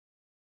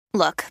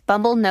Look,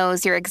 Bumble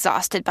knows you're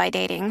exhausted by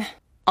dating.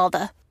 All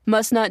the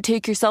must not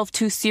take yourself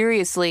too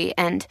seriously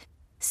and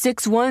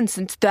 6'1"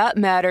 since that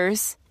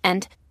matters.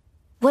 And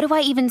what do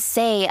I even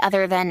say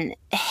other than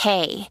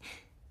hey?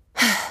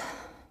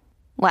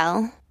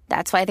 Well,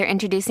 that's why they're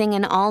introducing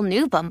an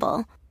all-new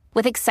Bumble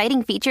with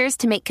exciting features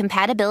to make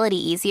compatibility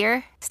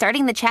easier,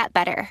 starting the chat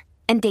better,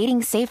 and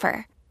dating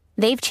safer.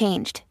 They've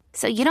changed,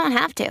 so you don't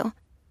have to.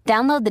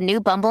 Download the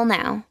new Bumble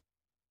now.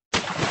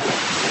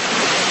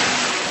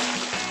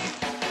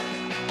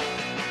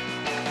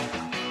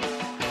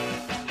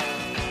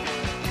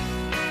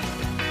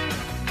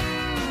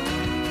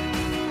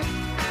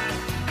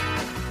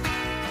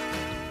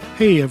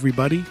 Hey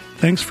everybody,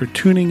 thanks for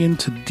tuning in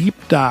to Deep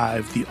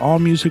Dive, the All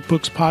Music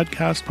Books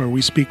podcast where we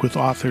speak with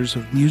authors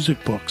of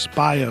music books,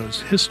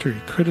 bios,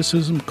 history,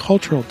 criticism,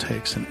 cultural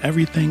takes, and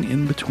everything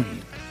in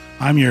between.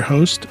 I'm your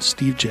host,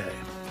 Steve J.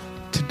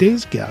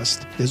 Today's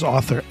guest is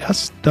author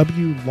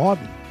S.W.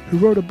 Lauden, who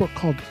wrote a book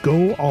called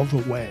Go All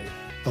the Way,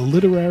 a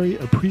literary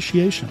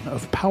appreciation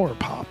of power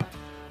pop.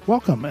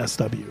 Welcome,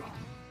 S.W.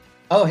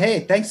 Oh, hey,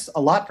 thanks a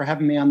lot for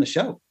having me on the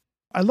show.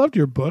 I loved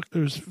your book. It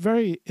was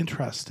very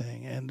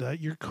interesting, and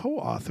your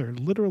co-author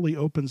literally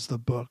opens the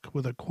book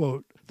with a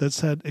quote that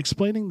said,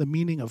 explaining the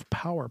meaning of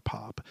power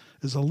pop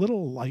is a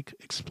little like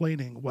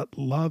explaining what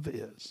love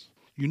is.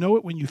 You know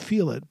it when you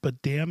feel it,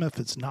 but damn if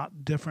it's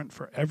not different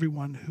for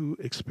everyone who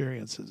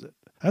experiences it.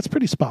 That's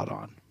pretty spot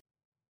on.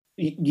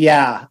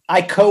 Yeah,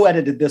 I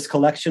co-edited this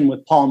collection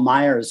with Paul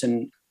Myers,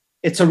 and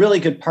it's a really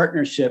good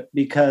partnership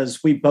because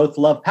we both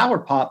love power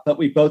pop, but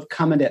we both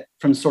come at it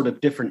from sort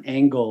of different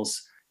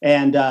angles.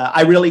 And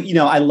I really,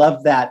 I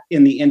love that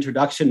in the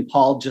introduction,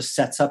 Paul just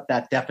sets up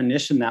that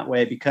definition that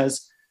way,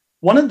 because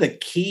one of the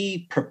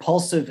key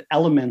propulsive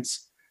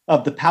elements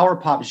of the power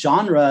pop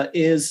genre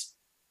is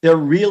there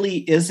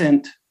really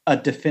isn't a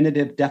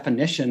definitive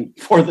definition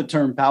for the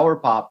term power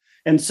pop.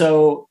 And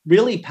so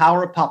really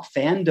power pop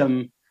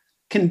fandom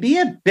can be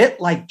a bit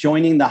like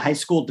joining the high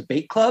school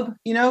debate club,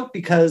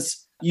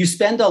 because you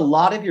spend a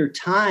lot of your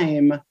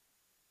time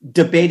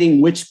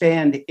debating which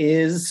band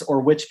is or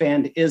which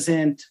band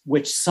isn't,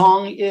 which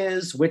song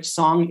is, which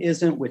song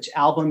isn't, which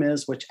album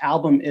is, which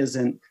album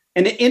isn't.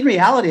 And in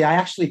reality, I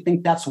actually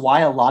think that's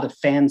why a lot of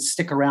fans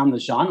stick around the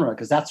genre,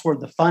 because that's where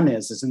the fun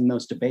is in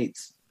those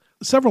debates.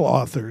 Several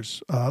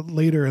authors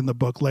later in the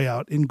book lay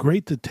out in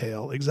great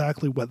detail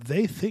exactly what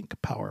they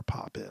think power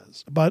pop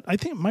is. But I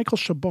think Michael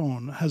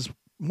Chabon has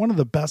one of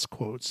the best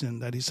quotes in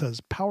that he says,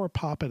 power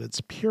pop at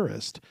its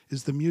purest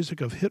is the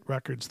music of hit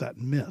records that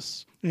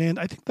miss. And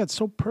I think that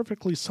so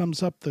perfectly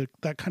sums up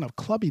that kind of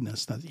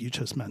clubbiness that you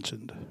just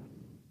mentioned.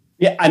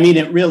 Yeah, I mean,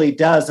 it really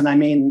does. And I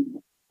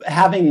mean,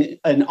 having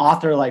an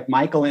author like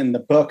Michael in the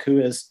book,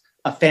 who is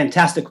a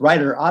fantastic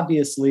writer,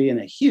 obviously, and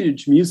a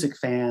huge music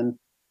fan,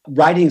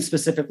 writing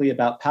specifically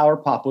about power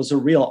pop was a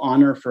real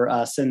honor for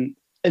us. And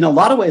in a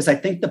lot of ways, I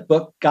think the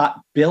book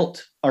got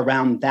built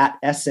around that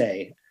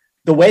essay.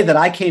 The way that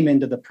I came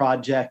into the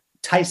project,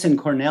 Tyson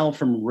Cornell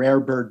from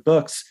Rare Bird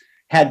Books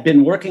had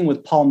been working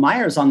with Paul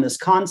Myers on this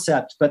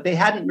concept, but they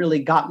hadn't really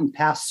gotten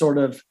past sort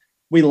of,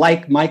 we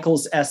like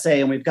Michael's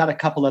essay and we've got a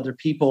couple other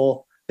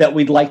people that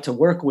we'd like to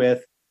work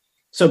with.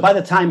 So by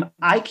the time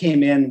I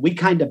came in, we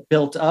kind of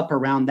built up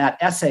around that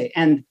essay.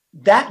 And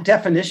that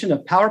definition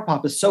of power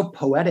pop is so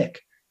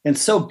poetic and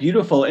so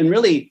beautiful and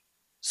really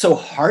so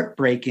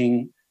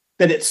heartbreaking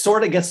that it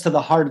sort of gets to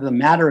the heart of the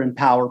matter in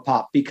power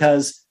pop,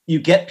 because you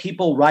get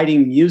people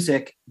writing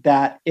music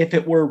that, if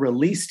it were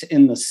released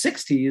in the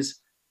 60s,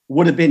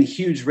 would have been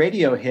huge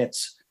radio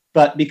hits.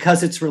 But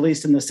because it's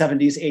released in the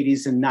 70s,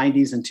 80s, and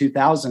 90s and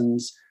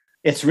 2000s,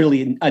 it's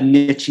really a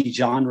niche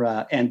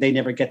genre, and they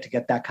never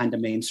get that kind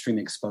of mainstream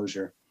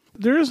exposure.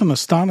 There is an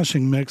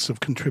astonishing mix of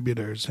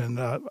contributors, and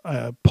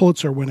a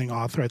Pulitzer-winning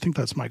author, I think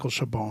that's Michael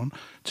Chabon,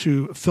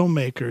 to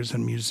filmmakers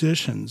and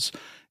musicians.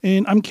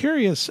 And I'm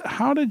curious,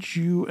 how did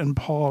you and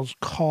Paul's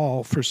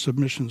call for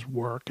submissions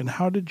work, and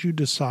how did you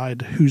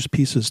decide whose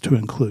pieces to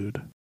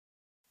include?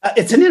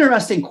 It's an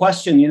interesting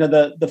question.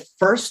 The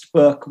first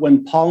book,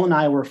 when Paul and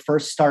I were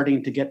first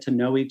starting to get to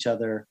know each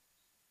other,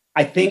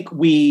 I think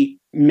we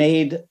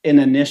made an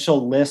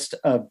initial list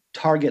of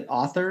target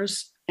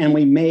authors, and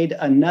we made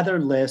another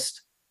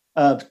list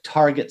of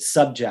target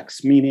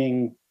subjects,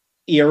 meaning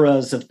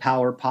eras of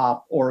power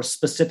pop or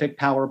specific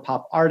power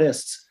pop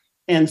artists.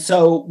 And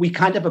so we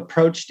kind of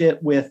approached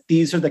it with,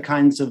 these are the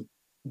kinds of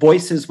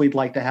voices we'd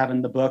like to have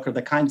in the book, or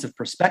the kinds of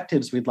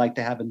perspectives we'd like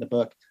to have in the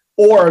book,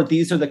 or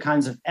these are the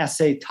kinds of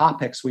essay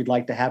topics we'd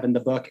like to have in the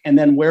book. And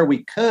then where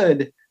we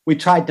could, we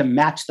tried to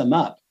match them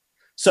up.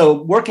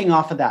 So working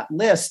off of that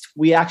list,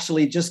 we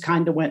actually just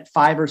kind of went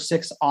 5 or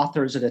 6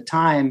 authors at a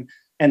time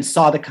and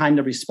saw the kind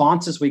of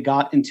responses we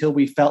got until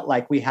we felt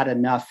like we had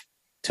enough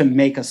to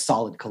make a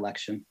solid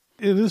collection.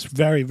 It is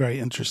very, very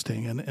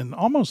interesting. And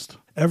almost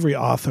every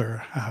author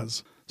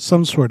has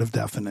some sort of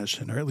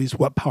definition, or at least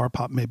what power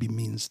pop maybe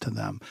means to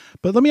them.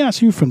 But let me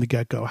ask you from the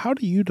get-go, how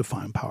do you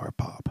define power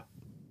pop?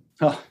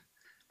 Oh,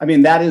 I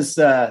mean, that's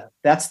the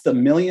 $1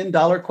 million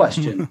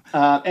question.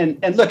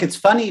 And look, it's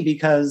funny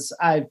because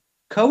I've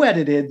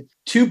co-edited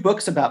 2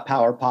 books about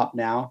power pop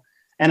now.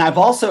 And I've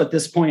also at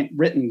this point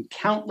written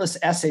countless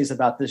essays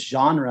about this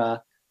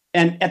genre.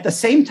 And at the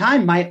same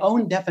time, my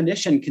own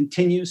definition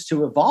continues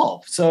to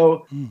evolve.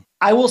 So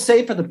I will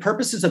say, for the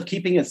purposes of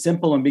keeping it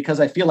simple, and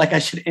because I feel like I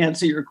should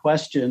answer your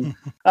question,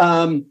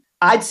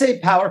 I'd say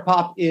power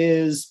pop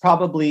is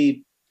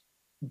probably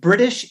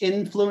British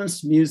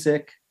influenced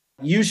music,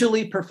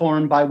 usually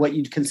performed by what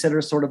you'd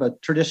consider sort of a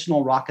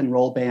traditional rock and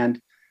roll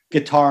band: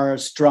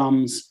 guitars,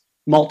 drums,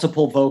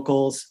 multiple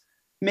vocals,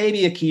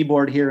 maybe a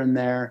keyboard here and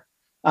there.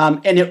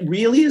 And it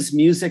really is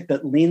music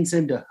that leans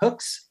into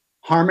hooks,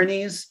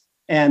 harmonies,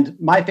 and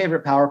my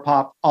favorite power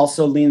pop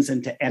also leans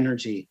into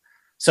energy.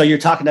 So you're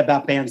talking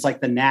about bands like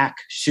The Knack,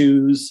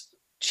 Shoes,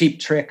 Cheap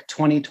Trick,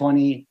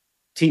 2020,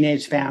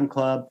 Teenage Fan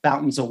Club,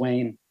 Fountains of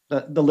Wayne.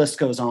 The list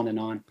goes on and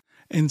on.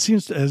 And it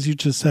seems, as you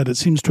just said, it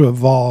seems to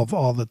evolve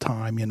all the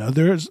time. You know,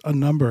 there's a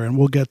number, and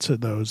we'll get to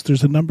those.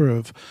 There's a number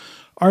of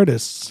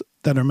artists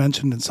that are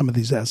mentioned in some of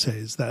these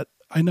essays that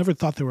I never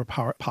thought they were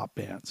power pop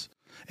bands.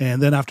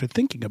 And then after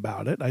thinking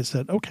about it, I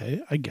said,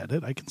 okay, I get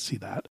it. I can see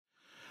that.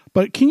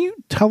 But can you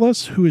tell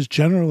us who is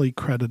generally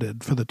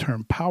credited for the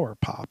term power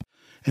pop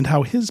and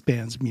how his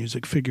band's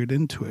music figured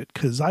into it?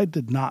 Because I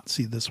did not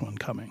see this one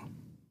coming.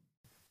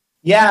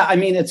 Yeah, I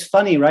mean, it's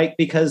funny, right?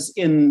 Because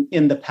in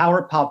the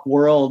power pop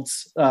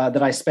worlds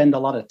that I spend a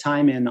lot of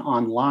time in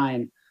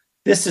online,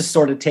 this is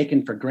sort of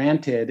taken for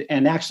granted.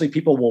 And actually,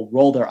 people will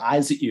roll their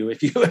eyes at you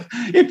if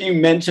you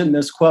mention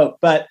this quote.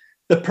 But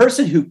the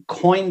person who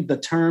coined the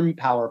term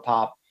power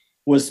pop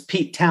was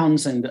Pete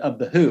Townsend of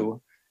The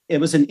Who. It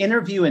was an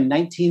interview in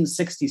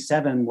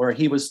 1967 where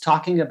he was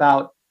talking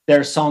about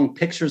their song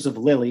Pictures of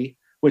Lily,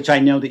 which I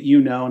know that you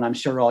know, and I'm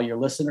sure all your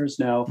listeners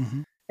know.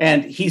 Mm-hmm.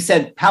 And he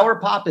said, power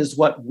pop is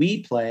what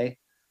we play,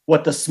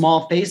 what the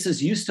Small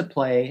Faces used to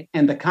play,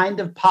 and the kind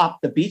of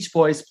pop the Beach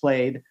Boys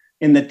played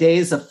in the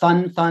days of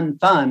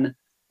fun,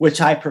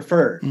 which I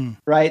preferred,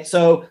 right?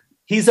 So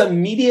he's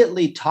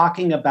immediately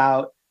talking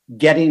about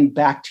getting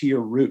back to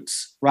your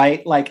roots,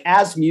 right? Like,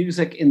 as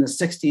music in the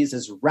 60s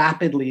is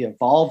rapidly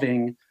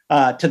evolving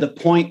to the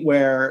point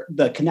where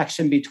the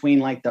connection between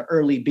like the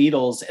early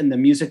Beatles and the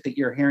music that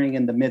you're hearing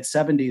in the mid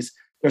 70s,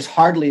 there's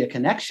hardly a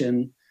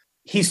connection.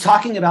 He's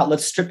talking about,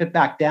 let's strip it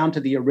back down to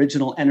the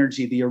original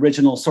energy, the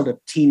original sort of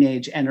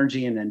teenage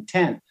energy and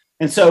intent.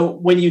 And so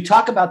when you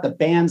talk about the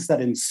bands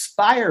that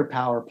inspire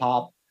power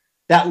pop,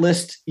 that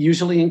list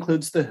usually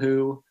includes The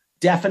Who,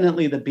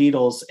 definitely the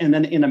Beatles, and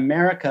then in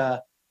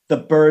America, the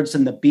Byrds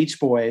and the Beach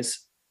Boys,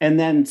 and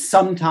then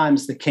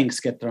sometimes the Kinks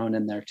get thrown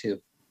in there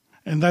too.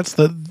 And that's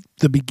the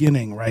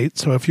beginning, right?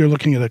 So if you're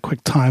looking at a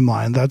quick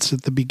timeline, that's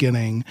at the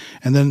beginning,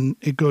 and then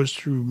it goes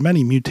through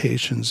many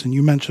mutations, and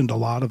you mentioned a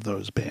lot of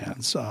those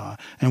bands,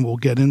 and we'll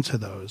get into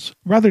those.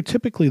 Rather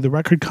typically, the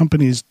record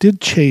companies did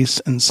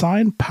chase and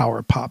sign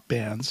power pop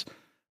bands,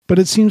 but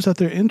it seems that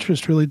their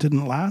interest really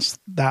didn't last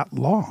that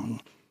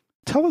long.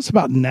 Tell us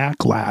about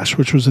Knacklash,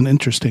 which was an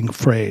interesting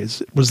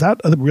phrase. Was that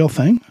a real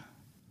thing?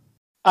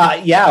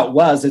 Yeah, it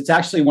was. It's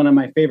actually one of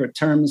my favorite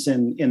terms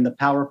in the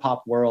power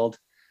pop world.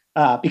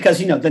 Because,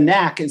 you know, the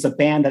Knack is a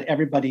band that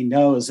everybody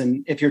knows.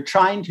 And if you're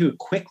trying to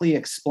quickly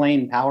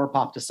explain power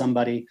pop to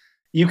somebody,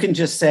 you can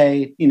just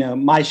say, you know,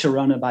 My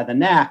Sharona by the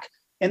Knack,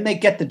 and they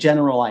get the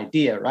general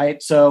idea,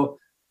 right? So,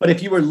 but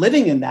if you were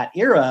living in that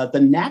era, the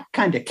Knack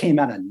kind of came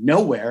out of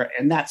nowhere.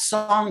 And that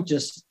song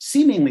just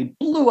seemingly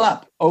blew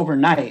up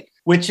overnight,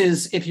 which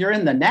is, if you're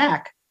in the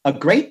Knack, a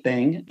great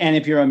thing. And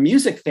if you're a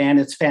music fan,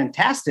 it's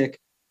fantastic.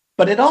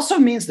 But it also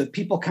means that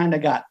people kind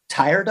of got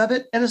tired of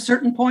it at a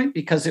certain point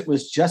because it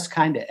was just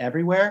kind of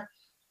everywhere.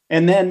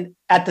 And then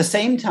at the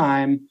same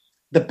time,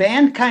 the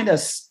band kind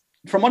of,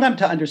 from what I'm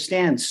to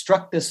understand,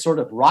 struck this sort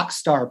of rock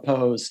star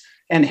pose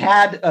and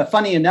had,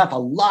 funny enough, a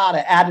lot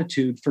of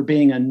attitude for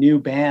being a new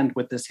band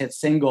with this hit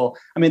single.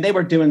 I mean, they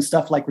were doing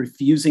stuff like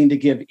refusing to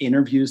give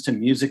interviews to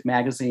music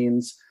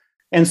magazines.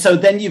 And so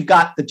then you've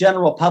got the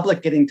general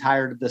public getting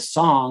tired of this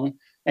song,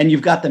 and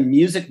you've got the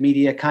music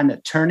media kind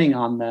of turning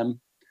on them.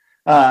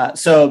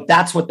 So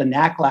that's what the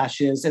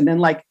Knacklash is. And then,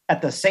 like,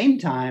 at the same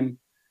time,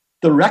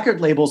 the record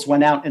labels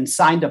went out and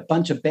signed a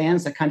bunch of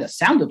bands that kind of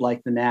sounded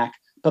like the Knack.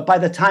 But by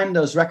the time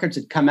those records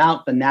had come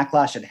out, the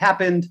Knacklash had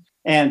happened,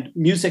 and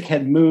music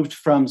had moved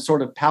from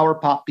sort of power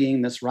pop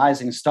being this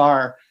rising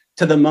star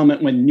to the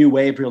moment when new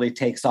wave really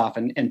takes off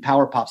and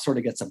power pop sort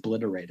of gets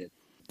obliterated.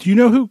 Do you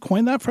know who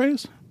coined that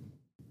phrase?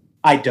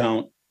 I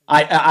don't.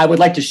 I would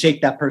like to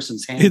shake that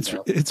person's hand.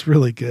 It's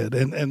really good.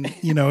 And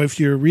you know, if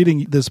you're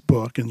reading this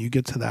book and you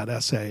get to that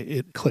essay,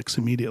 it clicks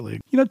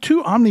immediately. You know,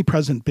 2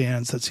 omnipresent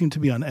bands that seem to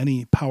be on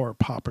any power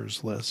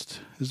poppers list.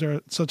 Is there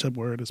such a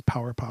word as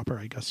power popper?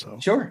 I guess so.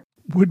 Sure.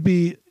 Would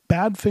be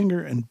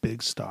Badfinger and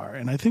Big Star.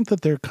 And I think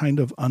that they're kind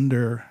of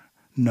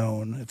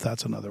under-known, if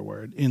that's another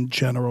word, in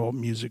general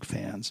music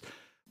fans.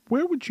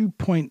 Where would you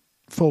point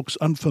folks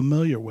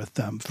unfamiliar with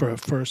them for a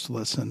first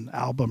listen,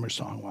 album or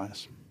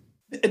song-wise?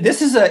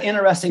 This is an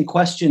interesting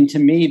question to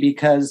me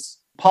because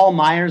Paul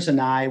Myers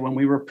and I, when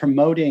we were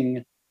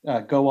promoting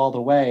Go All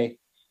the Way,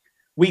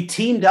 we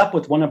teamed up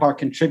with one of our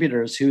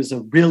contributors who's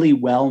a really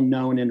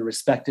well-known and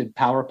respected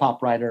power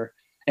pop writer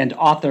and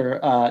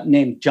author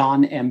named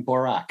John M.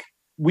 Borak.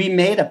 We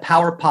made a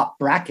power pop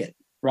bracket,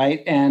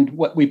 right? And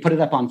we put it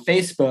up on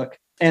Facebook,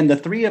 and the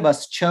three of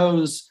us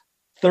chose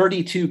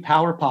 32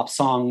 power pop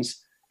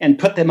songs and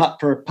put them up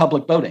for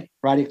public voting,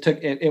 right?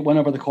 It went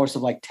over the course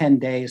of like 10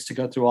 days to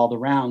go through all the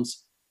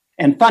rounds.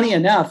 And funny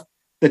enough,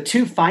 the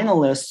two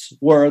finalists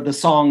were the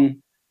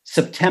song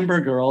September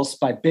Girls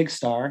by Big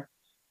Star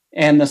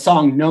and the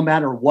song No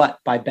Matter What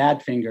by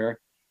Badfinger,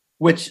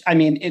 which, I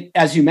mean,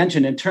 as you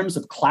mentioned, in terms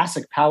of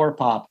classic power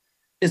pop,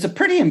 is a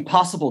pretty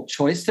impossible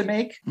choice to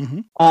make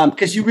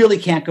because you really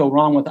can't go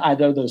wrong with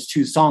either of those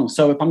two songs.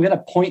 So if I'm going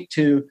to point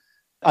to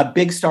a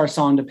Big Star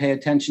song to pay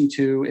attention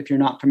to, if you're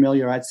not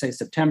familiar, I'd say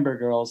September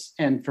Girls.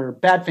 And for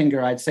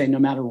Badfinger, I'd say No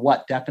Matter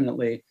What,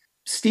 definitely.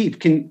 Steve,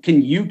 can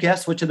you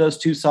guess which of those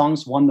two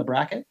songs won the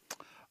bracket?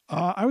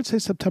 I would say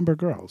September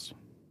Girls.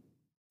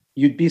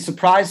 You'd be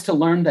surprised to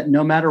learn that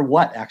No Matter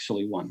What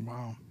actually won.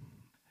 Wow.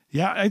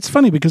 Yeah, it's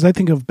funny because I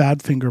think of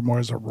Badfinger more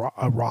as a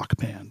rock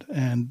band.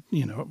 And,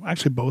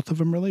 actually both of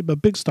them really,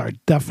 but Big Star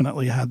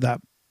definitely had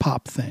that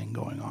pop thing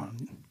going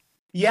on.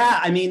 Yeah,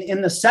 I mean,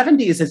 in the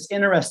 70s, it's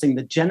interesting,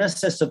 the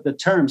genesis of the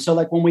term. So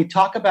like when we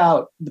talk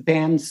about the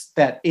bands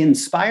that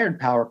inspired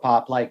power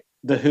pop, like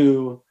The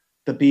Who,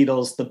 the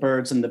Beatles, the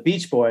Byrds, and the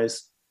Beach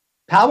Boys,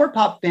 power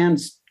pop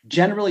fans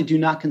generally do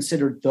not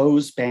consider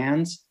those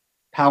bands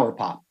power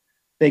pop.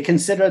 They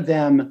consider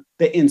them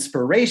the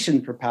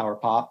inspiration for power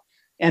pop.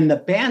 And the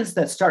bands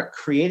that start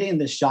creating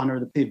this genre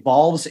that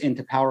evolves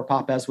into power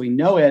pop as we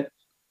know it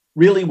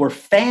really were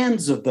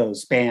fans of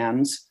those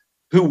bands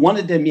who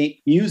wanted to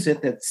make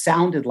music that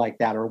sounded like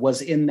that or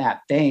was in that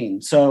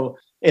vein. So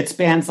it's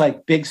bands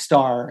like Big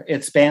Star,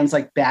 it's bands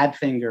like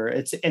Badfinger,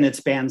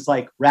 it's bands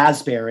like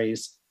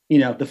Raspberries.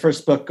 The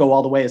first book, Go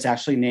All the Way, is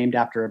actually named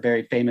after a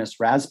very famous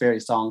Raspberry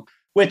song,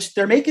 which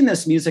they're making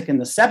this music in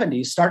the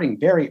 70s, starting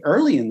very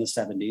early in the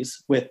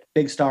 70s with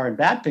Big Star and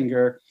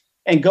Badfinger,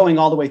 and going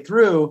all the way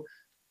through.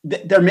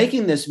 They're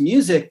making this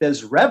music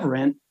that's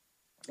reverent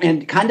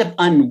and kind of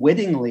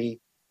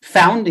unwittingly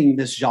founding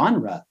this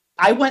genre.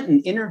 I went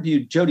and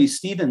interviewed Jody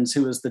Stevens,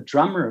 who is the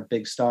drummer of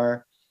Big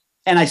Star,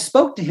 and I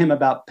spoke to him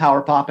about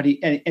power pop,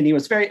 and he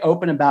was very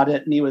open about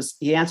it, and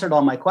he answered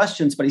all my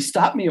questions, but he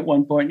stopped me at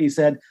one point and he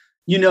said,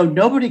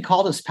 nobody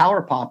called us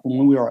power pop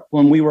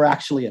when we were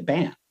actually a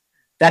band.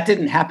 That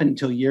didn't happen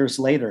until years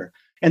later.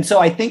 And so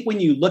I think when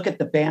you look at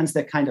the bands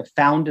that kind of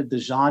founded the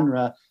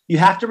genre, you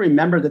have to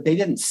remember that they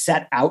didn't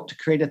set out to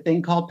create a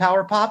thing called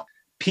power pop.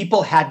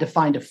 People had to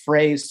find a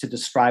phrase to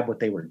describe what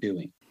they were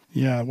doing.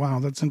 Yeah, wow,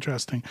 that's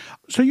interesting.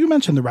 So you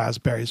mentioned the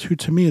Raspberries, who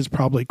to me is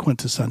probably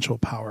quintessential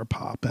power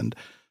pop. And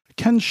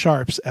Ken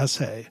Sharp's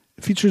essay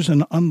features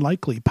an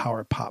unlikely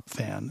power pop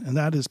fan, and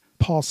that is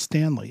Paul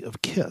Stanley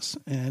of Kiss.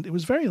 And it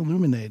was very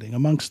illuminating.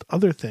 Amongst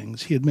other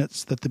things, he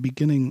admits that the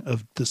beginning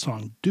of the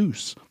song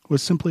Deuce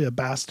was simply a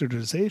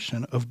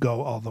bastardization of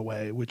Go All the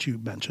Way, which you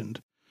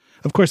mentioned.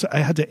 Of course, I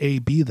had to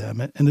A-B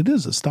them, and it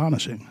is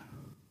astonishing.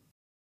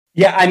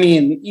 Yeah, I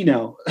mean,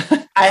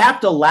 I have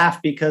to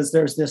laugh because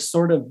there's this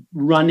sort of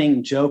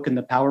running joke in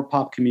the power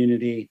pop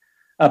community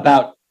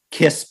about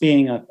Kiss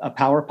being a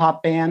power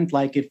pop band.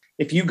 Like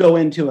if you go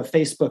into a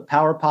Facebook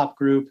power pop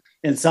group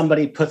and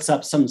somebody puts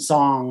up some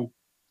song,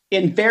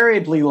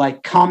 invariably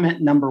like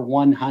comment number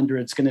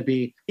 100 is going to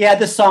be, yeah,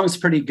 this song's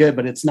pretty good,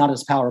 but it's not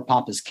as power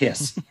pop as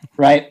Kiss,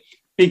 right?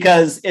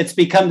 Because it's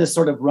become this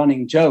sort of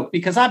running joke.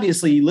 Because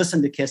obviously you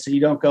listen to Kiss and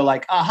you don't go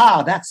like,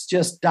 aha, that's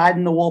just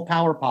dyed-in-the-wool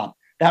power pop.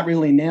 That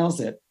really nails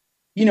it.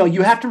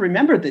 You have to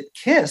remember that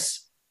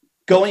Kiss,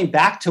 going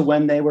back to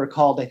when they were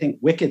called, I think,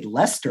 Wicked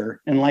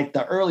Lester in like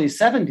the early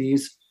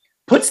 70s,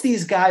 puts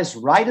these guys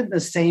right in the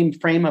same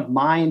frame of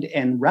mind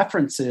and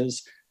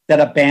references that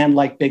a band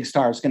like Big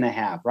Star is going to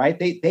have, right?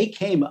 They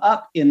came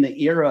up in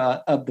the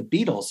era of the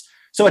Beatles.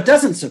 So it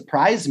doesn't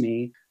surprise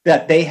me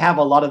that they have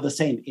a lot of the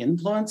same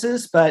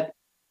influences, but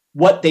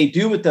what they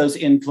do with those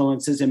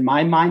influences, in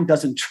my mind,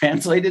 doesn't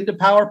translate into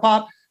power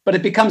pop, but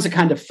it becomes a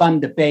kind of fun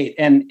debate.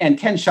 And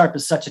Ken Sharp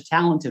is such a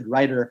talented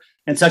writer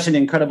and such an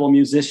incredible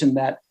musician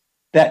that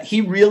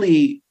he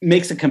really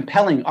makes a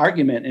compelling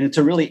argument. And it's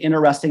a really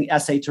interesting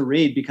essay to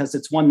read because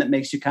it's one that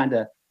makes you kind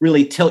of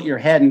really tilt your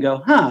head and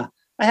go,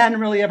 I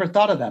hadn't really ever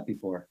thought of that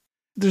before.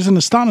 There's an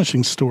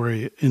astonishing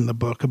story in the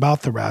book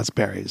about the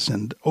Raspberries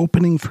and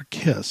opening for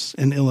Kiss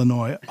in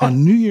Illinois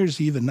on New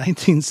Year's Eve in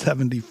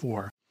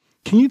 1974.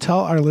 Can you tell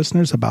our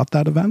listeners about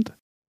that event?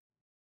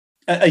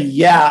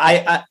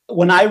 I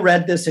when I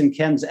read this in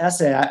Ken's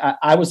essay,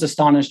 I was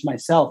astonished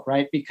myself,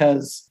 right?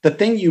 Because the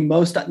thing you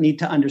most need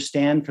to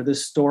understand for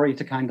this story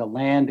to kind of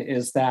land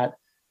is that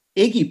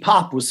Iggy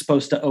Pop was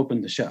supposed to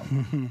open the show,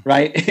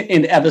 right?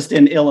 In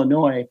Evanston,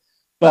 Illinois.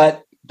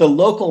 But the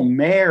local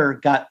mayor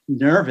got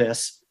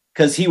nervous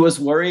because he was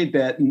worried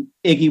that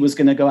Iggy was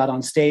going to go out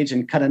on stage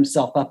and cut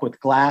himself up with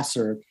glass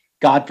or,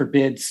 God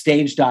forbid,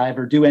 stage dive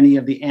or do any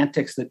of the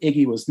antics that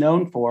Iggy was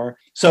known for.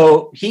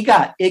 So he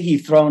got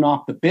Iggy thrown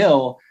off the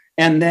bill.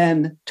 And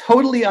then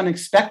totally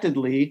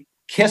unexpectedly,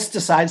 Kiss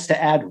decides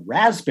to add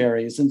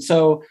raspberries. And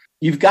so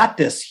you've got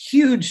this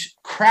huge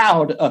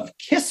crowd of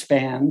Kiss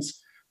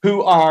fans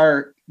who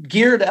are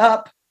geared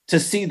up to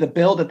see the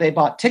bill that they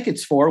bought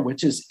tickets for,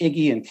 which is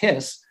Iggy and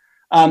Kiss.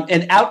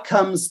 And out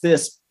comes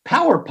this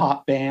power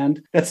pop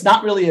band that's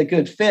not really a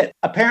good fit.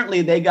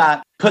 Apparently, they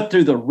got put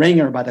through the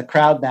ringer by the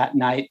crowd that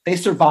night. They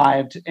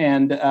survived,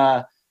 and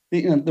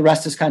the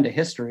rest is kind of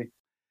history.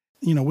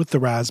 With the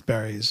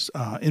raspberries,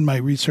 in my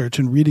research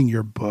and reading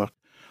your book,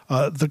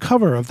 the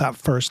cover of that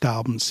first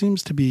album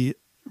seems to be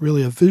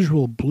really a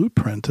visual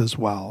blueprint as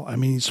well. I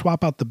mean, you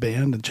swap out the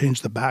band and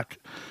change the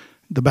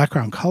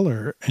background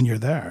color, and you're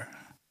there.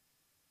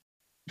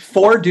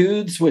 4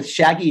 dudes with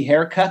shaggy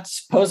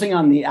haircuts posing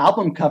on the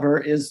album cover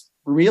is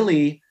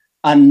really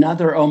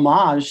another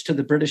homage to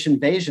the British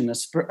invasion,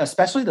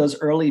 especially those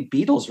early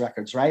Beatles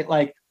records, right?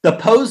 Like the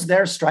pose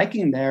they're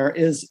striking there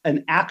is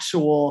an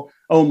actual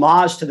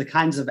homage to the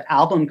kinds of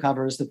album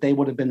covers that they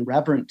would have been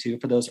reverent to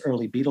for those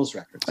early Beatles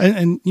records.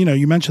 And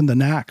you mentioned the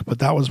Knack, but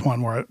that was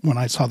one where when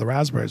I saw the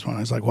Raspberries one, I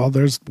was like, well,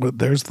 there's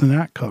the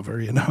Knack cover,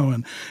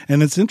 and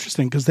it's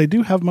interesting because they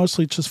do have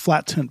mostly just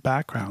flat tint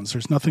backgrounds.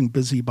 There's nothing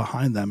busy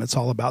behind them. It's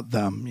all about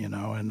them,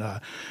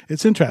 and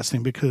it's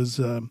interesting because,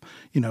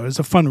 it's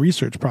a fun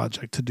research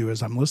project to do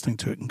as I'm listening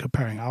to it and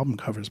comparing album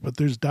covers, but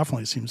there's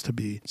definitely seems to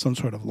be some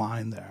sort of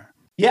line there.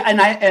 Yeah,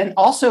 and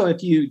also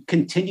if you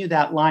continue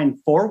that line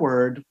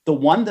forward, the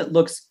one that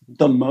looks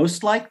the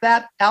most like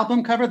that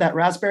album cover, that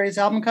Raspberries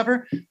album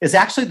cover, is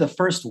actually the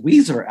first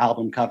Weezer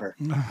album cover.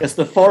 It's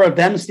the 4 of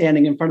them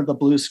standing in front of the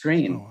blue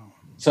screen. Oh, wow.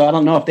 So I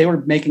don't know if they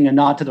were making a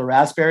nod to the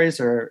Raspberries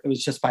or it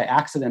was just by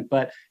accident,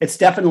 but it's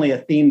definitely a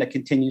theme that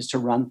continues to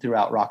run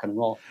throughout rock and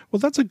roll. Well,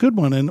 that's a good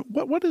one. And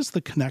what is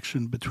the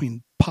connection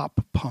between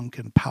pop punk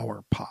and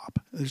power pop?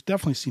 There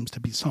definitely seems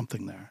to be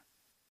something there.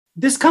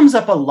 This comes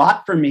up a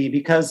lot for me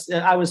because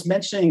I was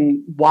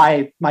mentioning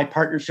why my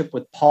partnership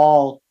with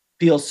Paul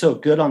feels so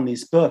good on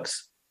these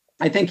books.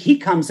 I think he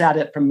comes at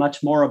it from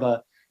much more of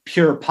a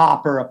pure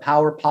pop or a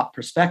power pop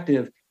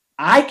perspective.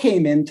 I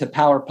came into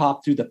power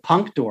pop through the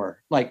punk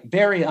door, like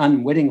very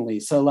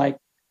unwittingly. So like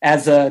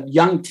as a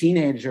young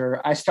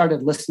teenager, I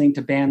started listening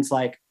to bands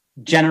like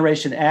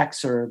Generation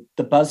X or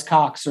the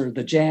Buzzcocks or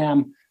The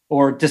Jam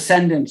or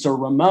Descendants or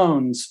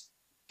Ramones.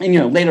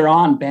 And, later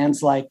on,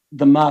 bands like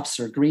The Muffs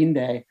or Green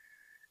Day.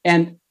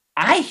 And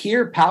I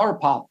hear power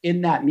pop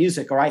in that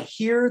music, or I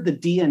hear the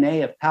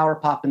DNA of power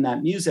pop in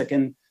that music.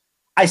 And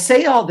I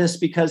say all this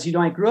because,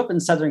 I grew up in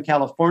Southern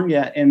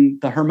California in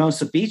the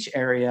Hermosa Beach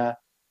area,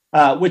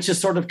 which is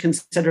sort of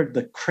considered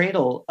the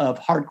cradle of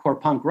hardcore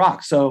punk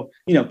rock. So,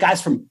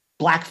 guys from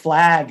Black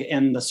Flag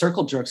and the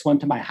Circle Jerks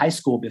went to my high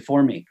school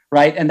before me,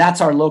 right? And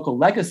that's our local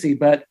legacy.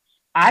 But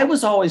I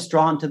was always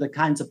drawn to the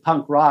kinds of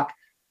punk rock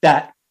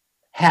that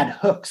had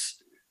hooks.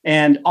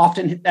 And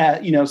often,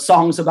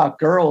 songs about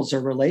girls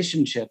or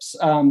relationships.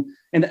 And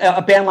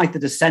a band like the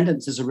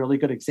Descendants is a really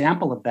good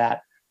example of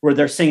that, where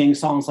they're singing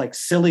songs like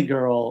Silly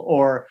Girl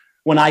or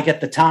When I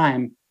Get the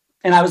Time.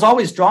 And I was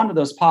always drawn to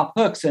those pop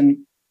hooks.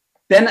 And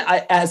then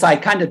as I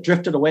kind of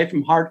drifted away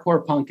from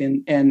hardcore punk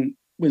and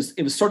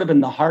it was sort of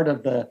in the heart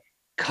of the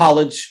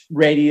college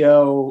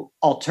radio,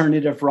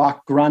 alternative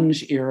rock,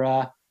 grunge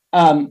era,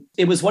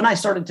 it was when I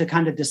started to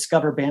kind of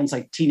discover bands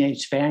like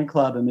Teenage Fan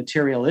Club and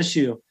Material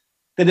Issue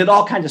that it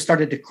all kind of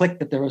started to click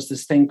that there was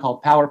this thing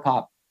called power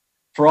pop.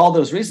 For all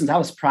those reasons, I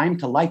was primed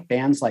to like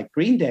bands like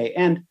Green Day.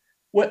 And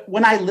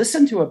when I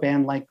listen to a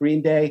band like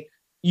Green Day,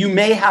 you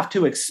may have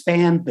to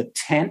expand the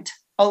tent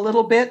a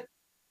little bit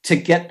to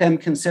get them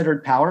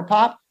considered power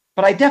pop.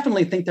 But I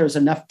definitely think there's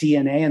enough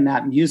DNA in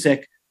that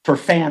music for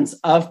fans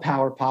of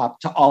power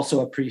pop to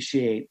also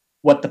appreciate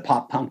what the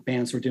pop punk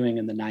bands were doing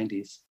in the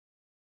 90s.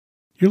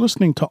 You're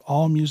listening to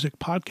All Music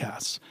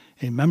Podcasts,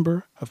 a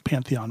member of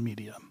Pantheon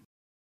Media.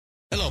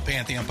 Hello,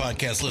 Pantheon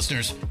Podcast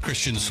listeners.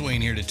 Christian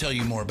Swain here to tell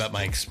you more about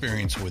my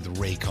experience with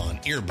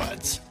Raycon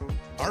earbuds.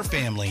 Our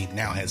family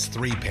now has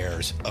 3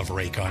 pairs of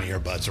Raycon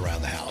earbuds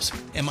around the house,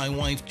 and my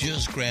wife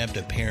just grabbed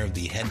a pair of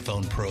the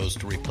Headphone Pros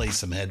to replace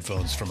some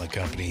headphones from a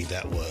company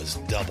that was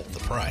double the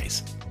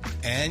price.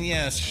 And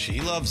yes,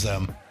 she loves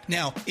them.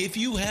 Now, if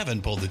you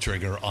haven't pulled the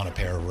trigger on a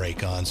pair of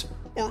Raycons,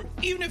 or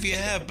even if you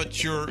have,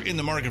 but you're in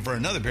the market for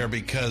another pair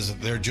because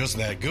they're just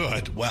that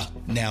good, well,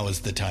 now is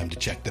the time to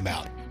check them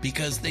out,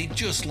 because they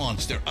just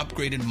launched their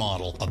upgraded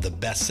model of the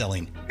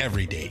best-selling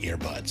everyday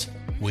earbuds.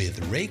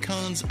 With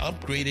Raycon's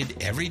upgraded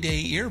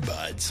everyday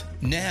earbuds,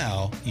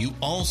 now you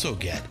also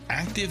get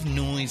active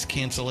noise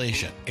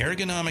cancellation,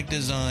 ergonomic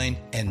design,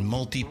 and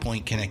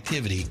multi-point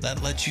connectivity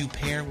that lets you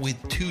pair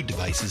with 2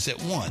 devices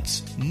at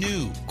once.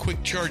 New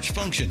quick charge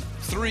function,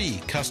 3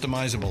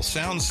 customizable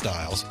sound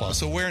styles,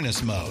 plus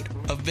awareness mode.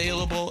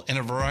 Available in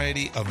a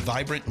variety of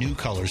vibrant new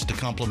colors to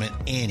complement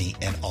any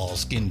and all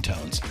skin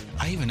tones.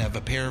 I even have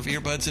a pair of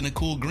earbuds in a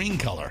cool green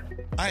color.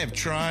 I have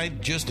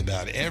tried just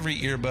about every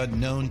earbud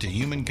known to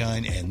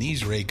humankind, and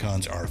these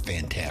Raycons are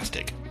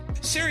fantastic.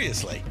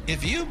 Seriously,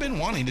 if you've been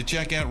wanting to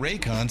check out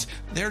Raycons,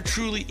 there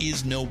truly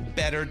is no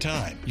better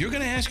time. You're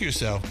going to ask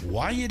yourself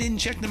why you didn't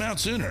check them out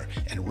sooner,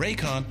 and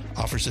Raycon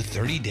offers a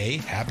 30-day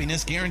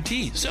happiness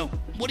guarantee. So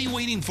what are you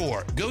waiting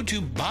for? Go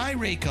to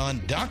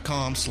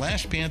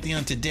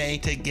buyraycon.com/Pantheon today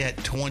to get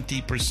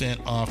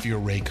 20% off your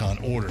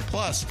Raycon order,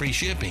 plus free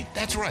shipping.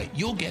 That's right,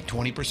 you'll get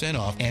 20%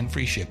 off and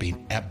free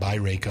shipping at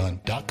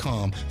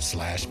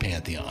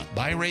buyraycon.com/Pantheon.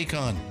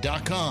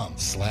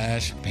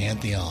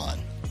 buyraycon.com/Pantheon.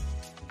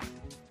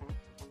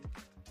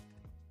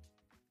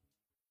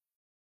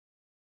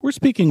 We're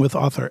speaking with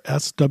author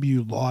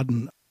S.W.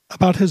 Lauden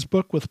about his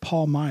book with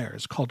Paul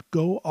Myers called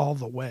Go All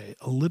the Way,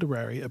 A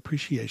Literary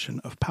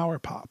Appreciation of Power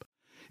Pop.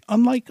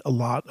 Unlike a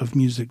lot of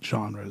music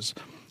genres,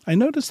 I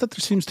noticed that there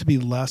seems to be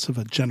less of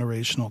a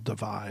generational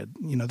divide.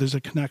 You know, there's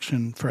a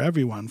connection for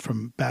everyone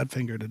from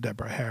Badfinger to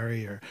Deborah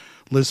Harry or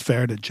Liz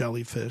Phair to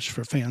Jellyfish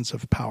for fans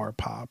of power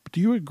pop.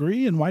 Do you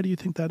agree, and why do you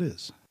think that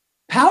is?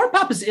 Power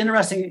pop is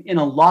interesting in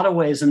a lot of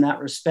ways in that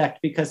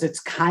respect because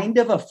it's kind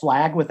of a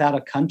flag without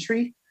a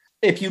country.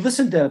 If you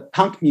listen to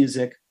punk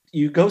music,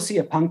 you go see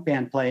a punk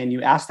band play and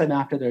you ask them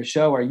after their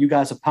show, are you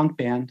guys a punk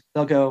band?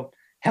 They'll go,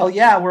 hell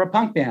yeah, we're a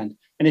punk band.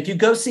 And if you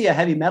go see a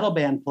heavy metal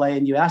band play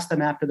and you ask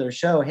them after their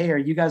show, hey, are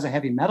you guys a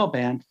heavy metal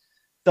band?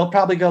 They'll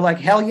probably go like,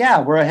 hell yeah,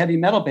 we're a heavy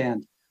metal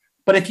band.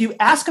 But if you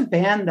ask a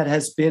band that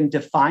has been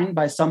defined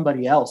by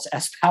somebody else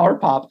as power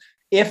pop,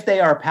 if they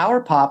are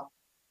power pop,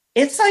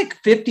 it's like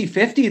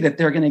 50-50 that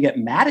they're going to get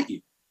mad at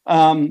you.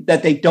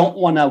 That they don't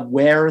want to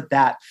wear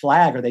that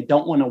flag or they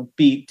don't want to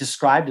be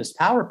described as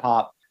power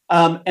pop.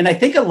 And I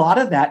think a lot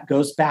of that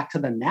goes back to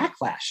the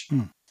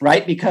Backlash,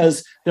 right?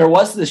 Because there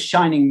was this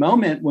shining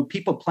moment when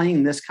people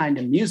playing this kind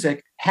of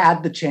music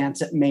had the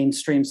chance at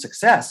mainstream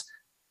success.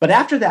 But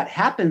after that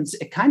happens,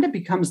 it kind of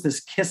becomes this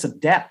kiss of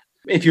death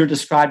if you're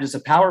described as a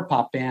power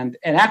pop band.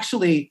 And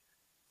actually,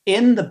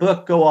 in the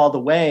book Go All the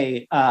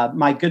Way,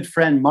 my good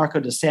friend Marco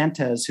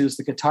DeSantis, who's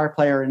the guitar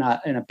player in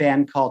a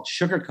band called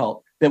Sugar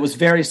Cult that was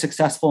very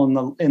successful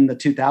in the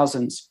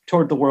 2000s,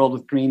 toured the world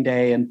with Green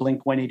Day and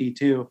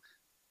Blink-182.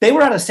 They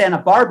were out of Santa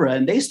Barbara,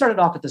 and they started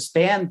off with this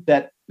band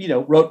that, you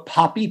know, wrote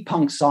poppy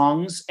punk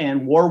songs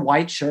and wore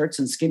white shirts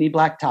and skinny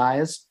black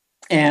ties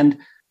and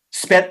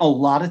spent a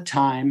lot of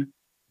time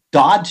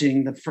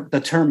dodging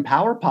the term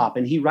power pop.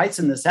 And he writes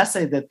in this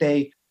essay that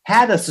they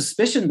had a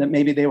suspicion that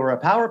maybe they were a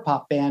power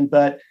pop band,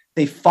 but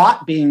they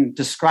fought being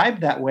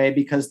described that way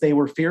because they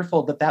were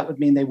fearful that that would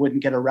mean they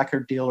wouldn't get a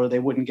record deal or they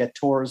wouldn't get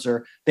tours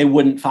or they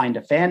wouldn't find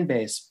a fan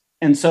base.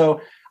 And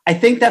so I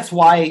think that's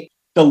why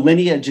the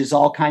lineage is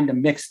all kind of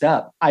mixed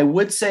up. I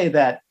would say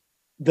that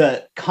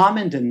the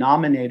common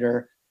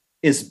denominator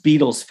is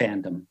Beatles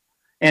fandom.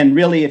 And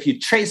really, if you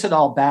trace it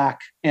all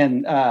back,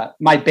 and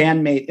my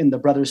bandmate in the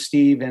Brothers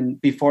Steve, and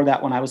before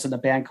that, when I was in a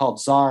band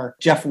called Czar,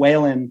 Jeff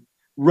Whalen,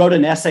 wrote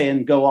an essay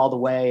in Go All the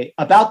Way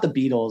about the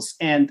Beatles.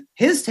 And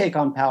his take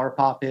on power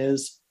pop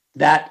is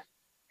that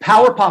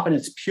power pop in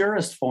its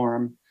purest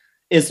form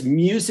is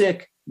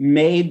music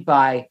made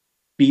by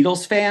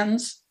Beatles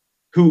fans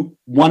who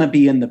want to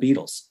be in the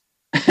Beatles.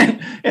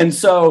 And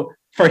so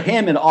for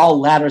him, it all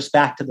ladders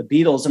back to the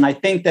Beatles. And I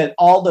think that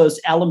all those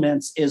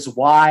elements is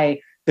why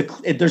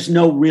there's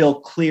no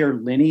real clear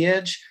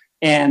lineage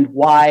and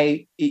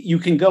why you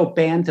can go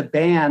band to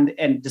band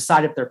and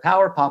decide if they're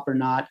power pop or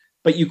not.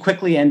 But you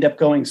quickly end up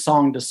going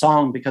song to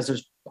song because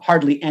there's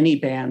hardly any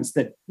bands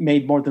that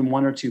made more than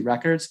one or two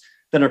records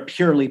that are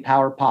purely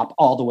power pop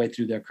all the way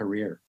through their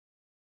career.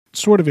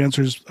 Sort of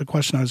answers a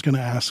question I was going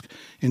to ask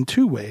in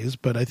two ways,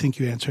 but I think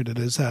you answered it,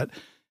 is that,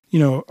 you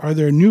know, are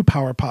there new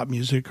power pop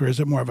music or is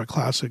it more of a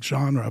classic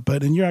genre?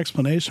 But in your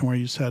explanation where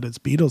you said it's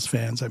Beatles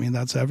fans, I mean,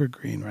 that's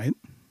evergreen, right?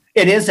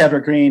 It is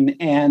evergreen.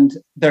 And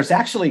there's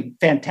actually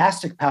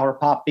fantastic power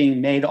pop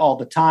being made all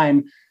the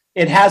time.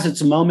 It has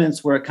its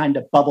moments where it kind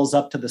of bubbles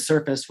up to the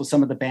surface with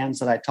some of the bands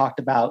that I talked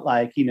about,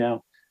 like, you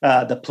know,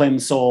 the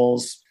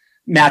Plimsouls,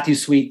 Matthew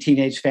Sweet,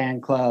 Teenage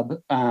Fan Club,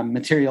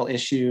 Material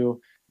Issue,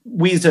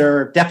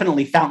 Weezer,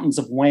 definitely Fountains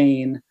of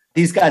Wayne.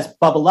 These guys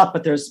bubble up,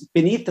 but there's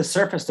beneath the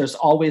surface, there's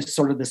always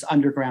sort of this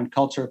underground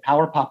culture of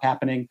power pop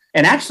happening.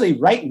 And actually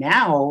right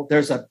now,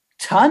 there's a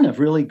ton of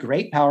really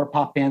great power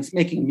pop bands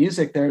making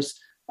music. There's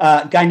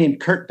a guy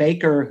named Kurt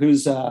Baker,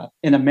 who's an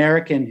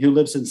American who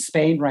lives in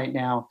Spain right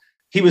now.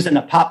 He was in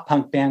a pop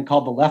punk band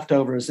called The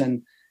Leftovers,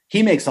 and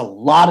he makes a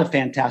lot of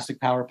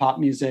fantastic power pop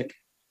music.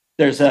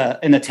 There's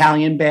an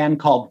Italian band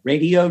called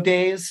Radio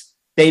Days.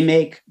 They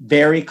make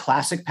very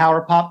classic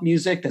power pop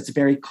music that's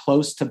very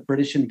close to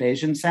British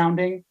Invasion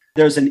sounding.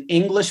 There's an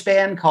English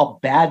band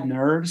called Bad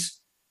Nerves,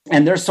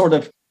 and they're sort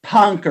of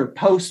punk or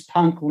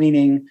post-punk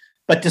leaning,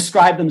 but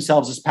describe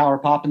themselves as power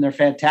pop, and they're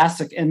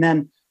fantastic. And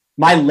then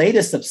my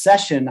latest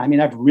obsession, I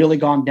mean, I've really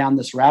gone down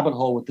this rabbit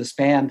hole with this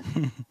band,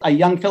 a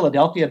young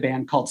Philadelphia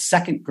band called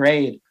Second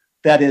Grade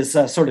that is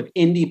a sort of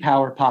indie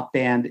power pop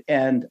band.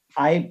 And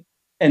I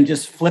am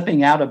just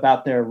flipping out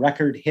about their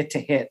record Hit to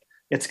Hit.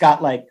 It's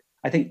got like,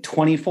 I think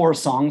 24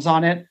 songs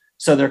on it.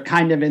 So they're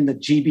kind of in the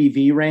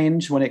GBV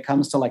range when it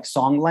comes to like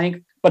song length.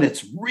 but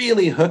it's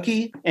really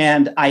hooky.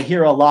 And I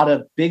hear a lot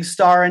of Big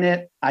Star in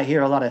it. I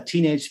hear a lot of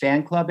Teenage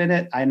Fan Club in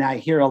it. And I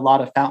hear a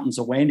lot of Fountains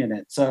of Wayne in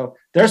it. So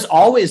there's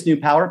always new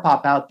power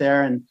pop out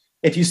there. And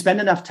if you spend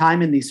enough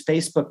time in these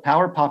Facebook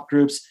power pop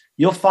groups,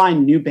 you'll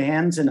find new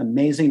bands and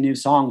amazing new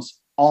songs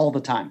all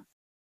the time.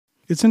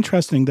 It's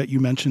interesting that you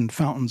mentioned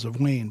Fountains of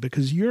Wayne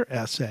because your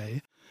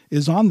essay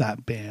is on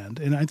that band.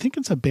 And I think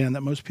it's a band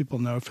that most people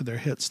know for their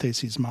hit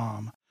Stacy's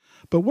Mom.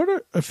 But what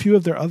are a few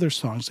of their other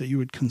songs that you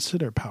would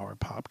consider power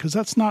pop? Because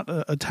that's not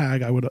a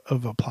tag I would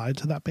have applied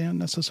to that band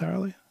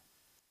necessarily.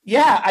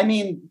 Yeah, I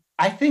mean,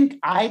 I think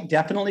I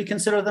definitely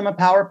consider them a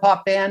power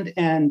pop band.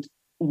 And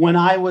when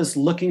I was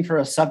looking for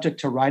a subject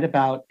to write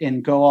about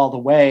in Go All the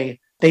Way,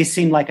 they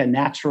seemed like a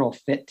natural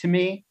fit to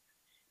me.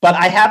 But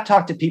I have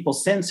talked to people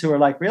since who are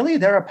like, really?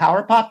 They're a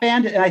power pop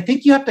band? And I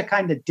think you have to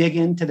kind of dig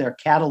into their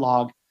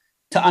catalog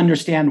to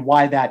understand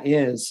why that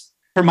is.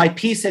 For my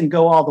piece in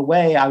Go All the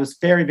Way, I was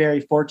very,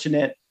 very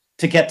fortunate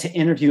to get to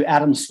interview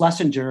Adam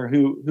Schlesinger,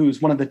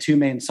 who's one of the two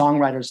main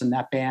songwriters in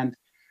that band.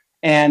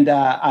 And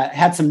I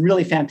had some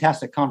really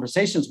fantastic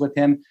conversations with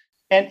him.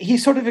 And he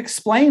sort of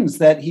explains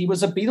that he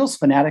was a Beatles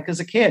fanatic as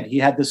a kid. He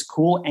had this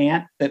cool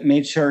aunt that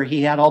made sure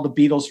he had all the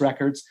Beatles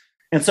records.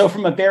 And so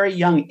from a very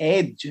young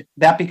age,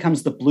 that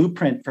becomes the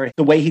blueprint for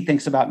the way he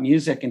thinks about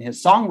music and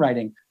his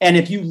songwriting. And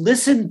if you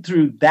listen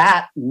through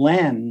that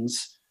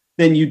lens,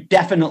 then you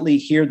definitely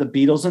hear the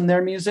Beatles in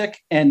their music.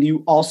 And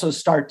you also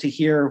start to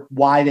hear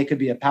why they could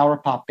be a power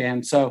pop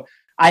band. So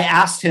I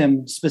asked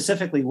him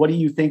specifically, what do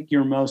you think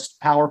your most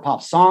power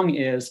pop song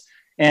is?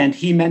 And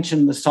he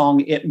mentioned the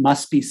song It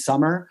Must Be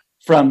Summer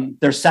from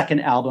their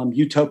second album,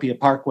 Utopia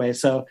Parkway.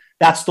 So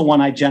that's the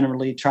one I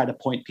generally try to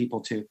point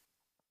people to.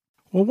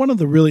 Well, one of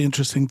the really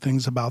interesting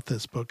things about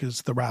this book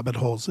is the rabbit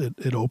holes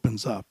it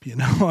opens up, you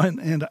know,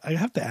 and I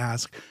have to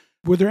ask,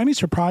 were there any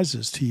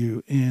surprises to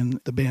you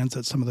in the bands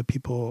that some of the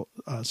people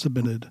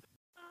submitted?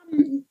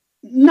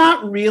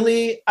 Not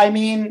really. I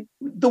mean,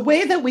 the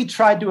way that we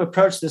tried to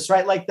approach this,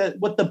 right? Like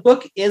what the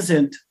book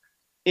isn't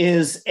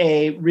is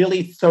a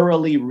really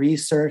thoroughly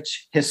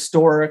researched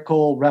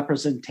historical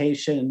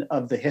representation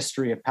of the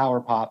history of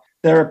power pop.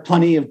 There are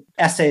plenty of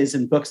essays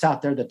and books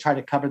out there that try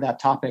to cover that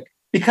topic.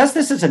 Because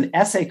this is an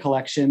essay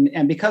collection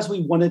and because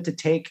we wanted to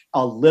take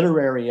a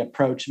literary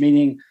approach,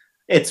 meaning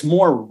it's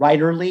more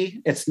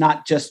writerly, it's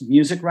not just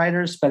music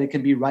writers, but it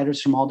can be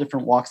writers from all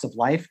different walks of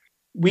life.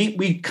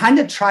 We kind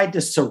of tried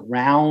to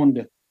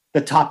surround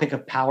the topic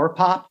of power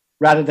pop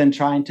rather than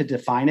trying to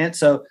define it.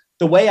 So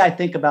the way I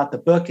think about the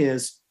book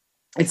is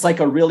it's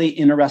like a really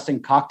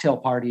interesting cocktail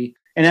party.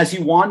 And as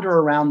you wander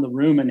around the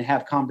room and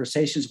have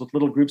conversations with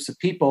little groups of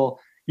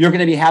people, you're going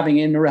to be having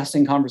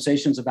interesting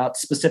conversations about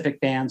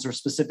specific bands or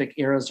specific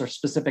eras or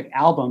specific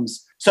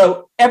albums.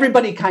 So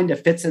everybody kind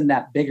of fits in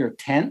that bigger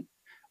tent.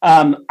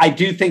 I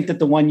do think that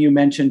the one you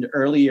mentioned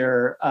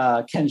earlier,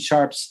 Ken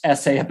Sharp's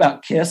essay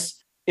about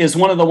Kiss, is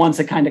one of the ones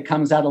that kind of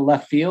comes out of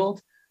left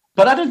field.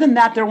 But other than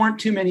that, there weren't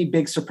too many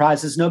big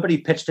surprises. Nobody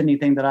pitched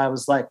anything that I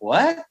was like,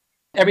 what?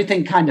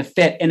 Everything kind of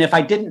fit. And if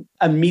I didn't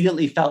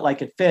immediately felt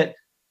like it fit,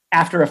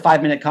 after a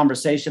 5-minute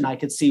conversation, I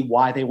could see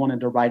why they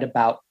wanted to write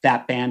about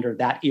that band or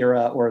that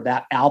era or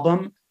that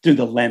album through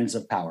the lens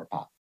of power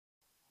pop.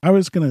 I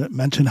was going to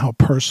mention how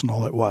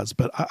personal it was,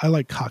 but I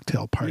like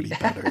cocktail party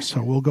better,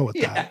 so we'll go with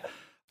that.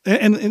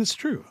 And it's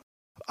true.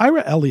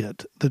 Ira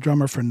Elliott, the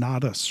drummer for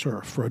Nada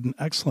Surf, wrote an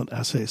excellent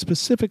essay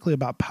specifically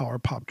about power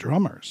pop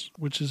drummers,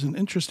 which is an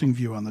interesting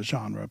view on the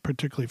genre,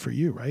 particularly for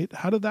you, right?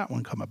 How did that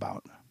one come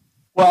about?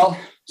 Well,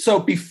 so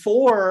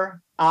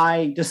before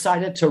I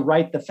decided to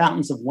write the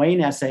Fountains of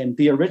Wayne essay, and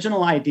the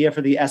original idea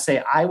for the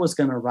essay I was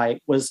going to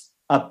write was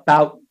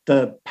about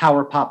the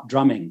power pop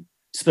drumming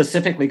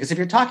specifically, because if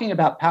you're talking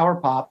about power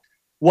pop,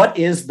 what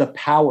is the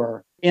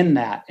power in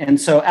that? And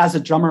so as a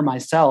drummer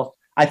myself,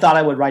 I thought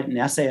I would write an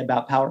essay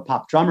about power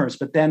pop drummers,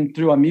 but then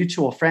through a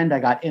mutual friend, I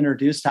got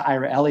introduced to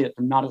Ira Elliott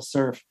from Nada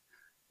Surf.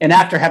 And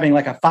after having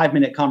like a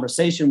 5-minute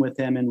conversation with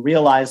him and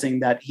realizing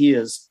that he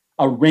is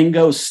a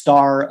Ringo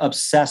Starr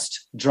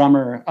obsessed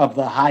drummer of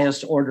the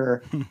highest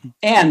order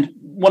and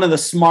one of the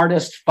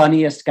smartest,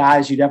 funniest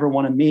guys you'd ever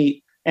want to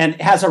meet and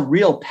has a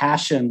real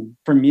passion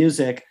for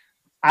music,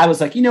 I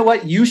was like, you know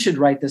what? You should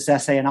write this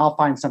essay and I'll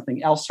find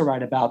something else to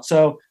write about.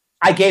 So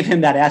I gave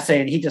him that essay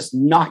and he just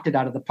knocked it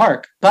out of the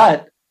park.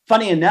 But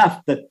funny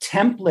enough, the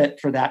template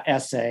for that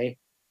essay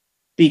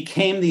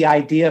became the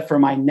idea for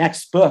my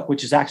next book,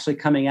 which is actually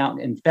coming out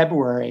in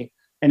February.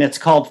 And it's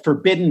called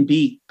Forbidden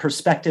Beat,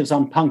 Perspectives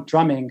on Punk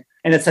Drumming.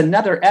 And it's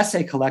another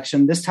essay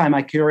collection. This time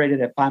I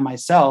curated it by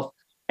myself.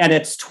 And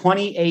it's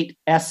 28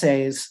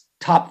 essays,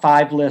 top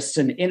 5 lists,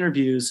 and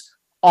interviews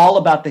all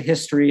about the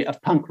history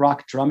of punk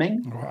rock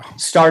drumming,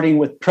 starting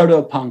with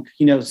proto-punk,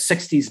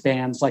 60s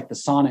bands like the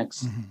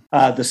Sonics,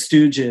 the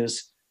Stooges,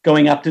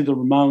 going up to the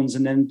Ramones,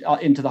 and then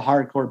into the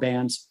hardcore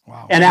bands.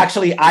 Wow. And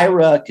actually,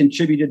 Ira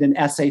contributed an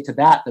essay to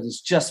that is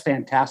just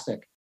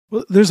fantastic.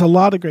 Well, there's a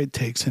lot of great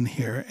takes in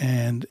here,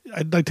 and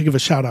I'd like to give a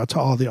shout out to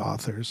all the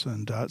authors,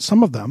 and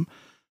some of them,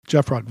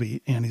 Jeff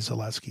Rugby, Annie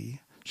Zaleski,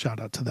 shout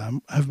out to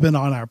them, have been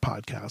on our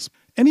podcast.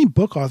 Any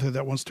book author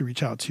that wants to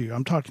reach out to you,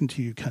 I'm talking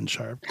to you, Ken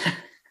Sharp,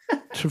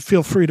 to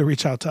feel free to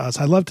reach out to us.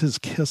 I loved his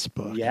Kiss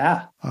book,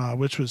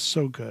 which was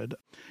so good.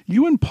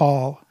 You and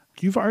Paul,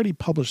 you've already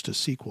published a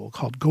sequel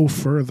called Go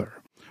Further,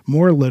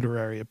 More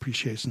Literary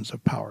Appreciations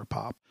of Power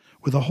Pop,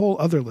 with a whole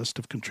other list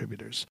of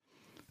contributors.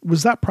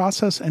 Was that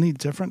process any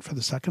different for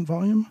the second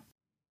volume?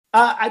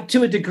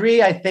 To a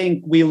degree, I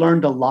think we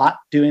learned a lot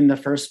doing the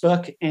first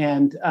book.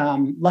 And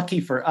lucky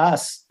for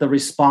us, the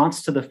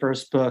response to the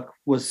first book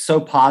was so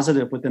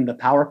positive within the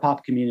power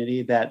pop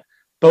community that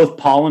both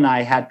Paul and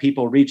I had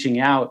people reaching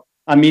out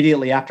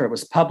immediately after it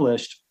was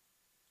published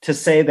to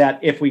say that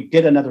if we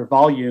did another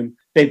volume,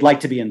 they'd like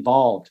to be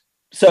involved.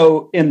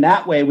 So in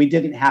that way, we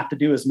didn't have to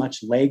do as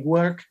much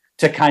legwork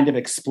to kind of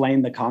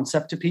explain the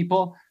concept to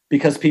people,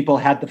 because people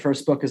had the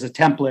first book as a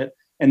template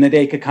and then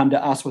they could come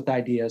to us with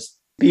ideas.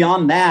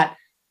 Beyond that,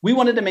 we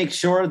wanted to make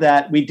sure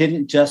that we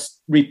didn't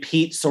just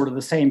repeat sort of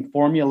the same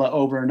formula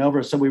over and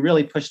over. So we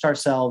really pushed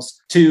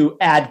ourselves to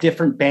add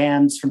different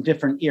bands from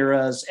different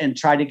eras and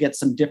try to get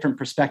some different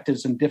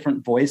perspectives and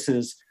different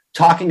voices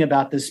talking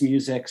about this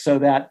music so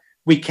that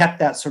we kept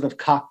that sort of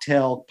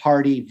cocktail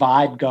party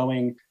vibe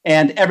going.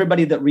 And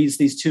everybody that reads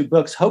these two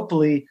books,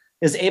 hopefully,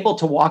 is able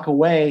to walk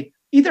away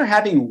either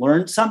having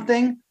learned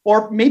something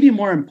or maybe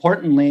more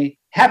importantly,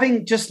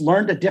 having just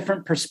learned a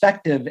different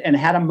perspective and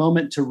had a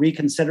moment to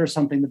reconsider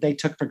something that they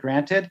took for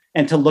granted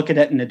and to look at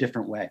it in a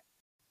different way.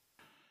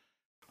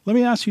 Let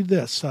me ask you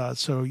this.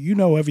 So you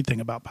know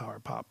everything about power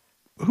pop.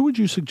 Who would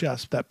you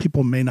suggest that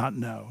people may not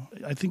know?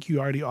 I think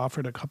you already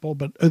offered a couple,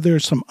 but are there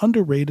some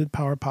underrated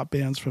power pop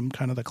bands from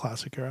kind of the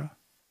classic era?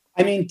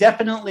 I mean,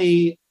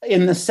 definitely.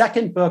 In the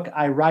second book,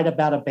 I write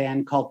about a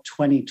band called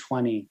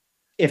 2020.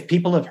 If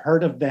people have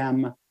heard of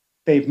them,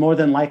 they've more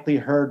than likely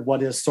heard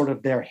what is sort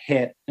of their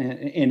hit,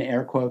 in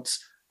air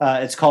quotes.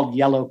 It's called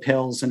Yellow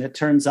Pills, and it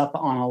turns up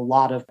on a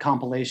lot of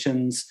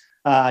compilations.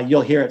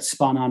 You'll hear it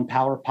spun on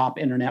power pop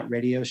internet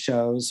radio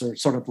shows or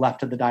sort of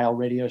left of the dial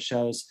radio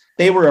shows.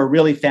 They were a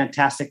really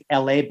fantastic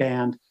LA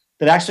band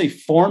that actually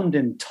formed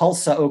in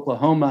Tulsa,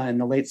 Oklahoma in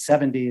the late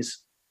 70s,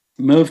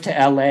 moved to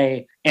LA,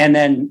 and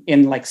then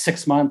in like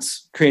 6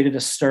 months created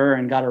a stir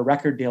and got a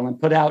record deal and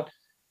put out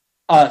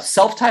a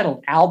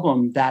self-titled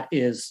album that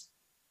is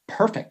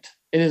perfect.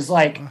 It is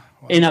like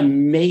an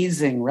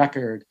amazing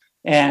record.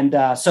 And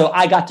so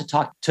I got to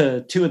talk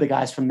to two of the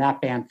guys from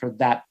that band for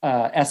that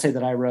essay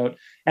that I wrote.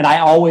 And I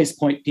always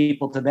point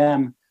people to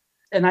them.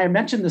 And I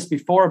mentioned this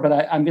before,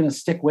 but I'm going to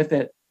stick with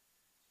it.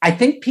 I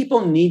think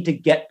people need to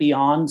get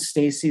beyond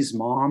Stacy's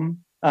mom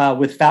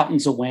with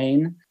Fountains of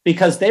Wayne,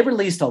 because they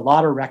released a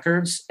lot of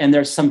records and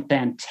there's some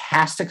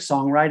fantastic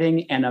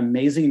songwriting and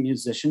amazing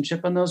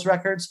musicianship on those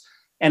records.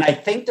 And I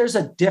think there's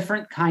a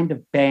different kind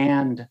of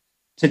band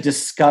to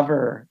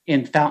discover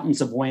in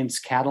Fountains of Wayne's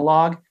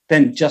catalog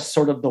than just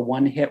sort of the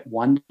one-hit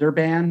wonder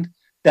band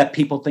that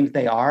people think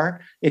they are.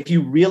 If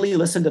you really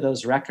listen to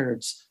those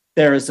records,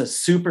 there is a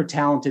super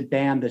talented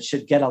band that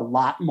should get a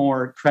lot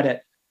more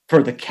credit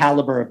for the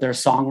caliber of their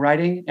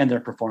songwriting and their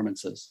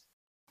performances.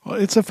 Well,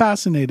 it's a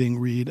fascinating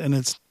read, and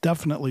it's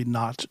definitely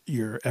not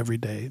your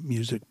everyday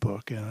music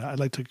book. And I'd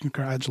like to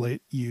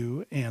congratulate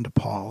you and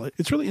Paul.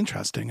 It's really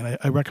interesting, and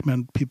I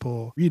recommend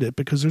people read it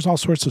because there's all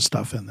sorts of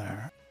stuff in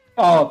there.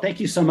 Oh, thank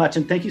you so much.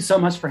 And thank you so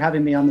much for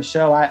having me on the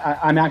show.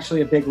 I'm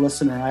actually a big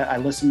listener. I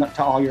listen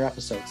to all your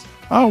episodes.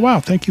 Oh, wow.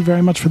 Thank you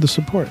very much for the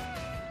support.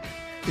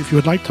 If you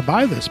would like to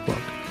buy this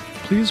book,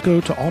 please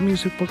go to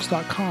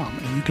allmusicbooks.com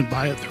and you can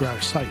buy it through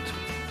our site.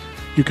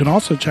 You can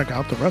also check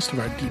out the rest of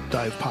our deep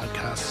dive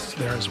podcasts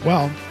there as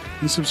well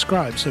and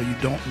subscribe so you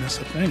don't miss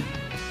a thing.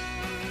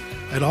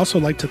 I'd also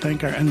like to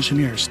thank our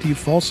engineer, Steve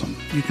Folsom.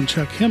 You can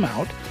check him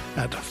out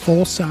at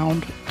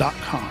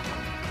fullsound.com.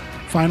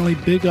 Finally,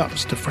 big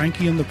ups to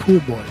Frankie and the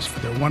Pool Boys for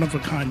their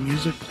one-of-a-kind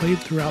music played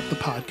throughout the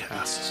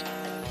podcasts.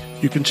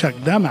 You can check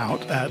them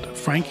out at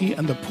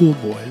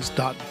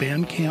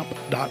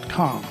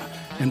frankieandthepoolboys.bandcamp.com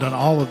and on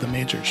all of the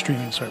major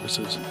streaming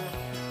services.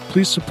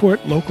 Please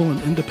support local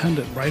and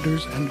independent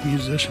writers and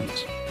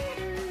musicians.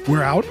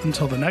 We're out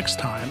until the next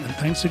time, and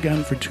thanks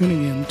again for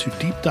tuning in to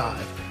Deep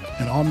Dive,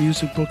 an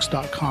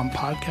allmusicbooks.com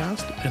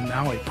podcast and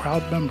now a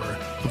proud member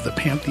of the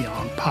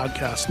Pantheon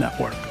Podcast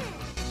Network.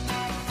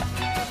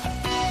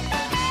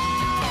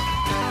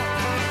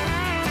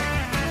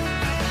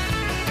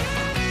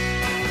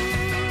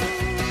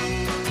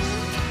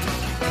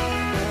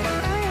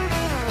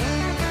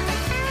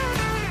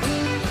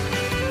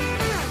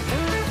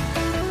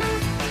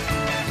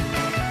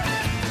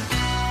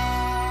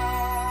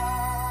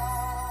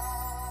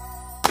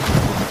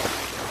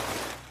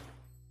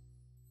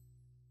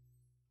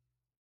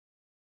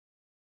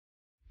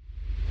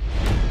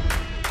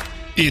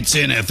 It's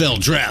NFL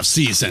draft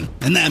season,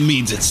 and that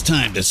means it's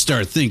time to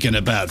start thinking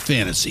about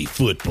fantasy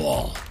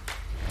football.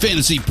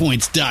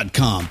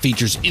 FantasyPoints.com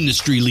features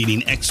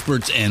industry-leading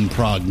experts and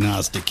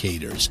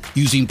prognosticators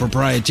using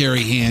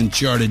proprietary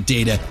hand-charted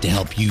data to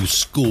help you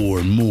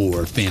score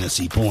more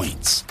fantasy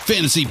points.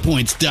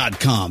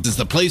 FantasyPoints.com is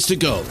the place to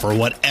go for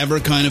whatever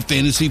kind of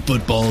fantasy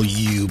football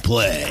you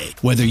play.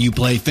 Whether you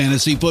play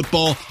fantasy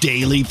football,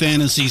 daily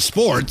fantasy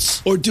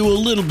sports, or do a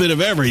little bit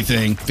of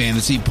everything,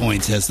 Fantasy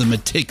Points has the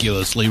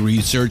meticulously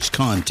researched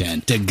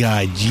content to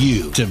guide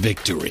you to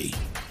victory.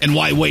 And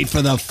why wait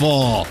for the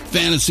fall?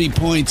 Fantasy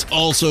Points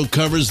also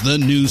covers the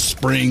new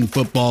spring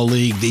football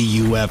league, the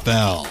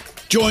UFL.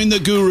 Join the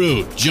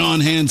guru,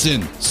 John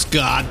Hansen,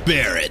 Scott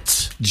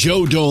Barrett,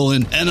 Joe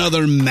Dolan, and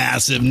other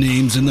massive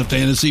names in the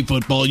fantasy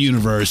football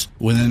universe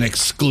with an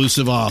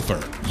exclusive offer.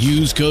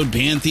 Use code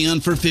Pantheon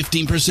for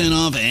 15%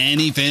 off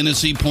any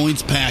Fantasy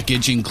Points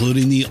package,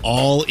 including the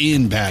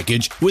all-in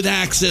package, with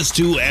access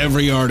to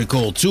every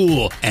article,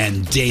 tool,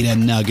 and data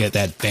nugget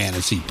that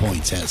Fantasy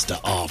Points has to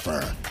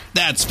offer.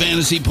 That's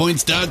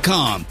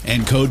FantasyPoints.com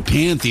and code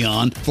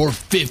Pantheon for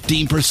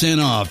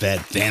 15% off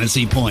at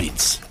Fantasy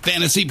Points.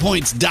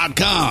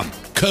 FantasyPoints.com,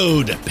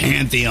 code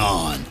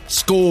Pantheon.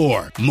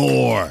 Score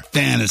more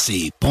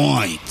fantasy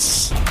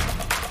points.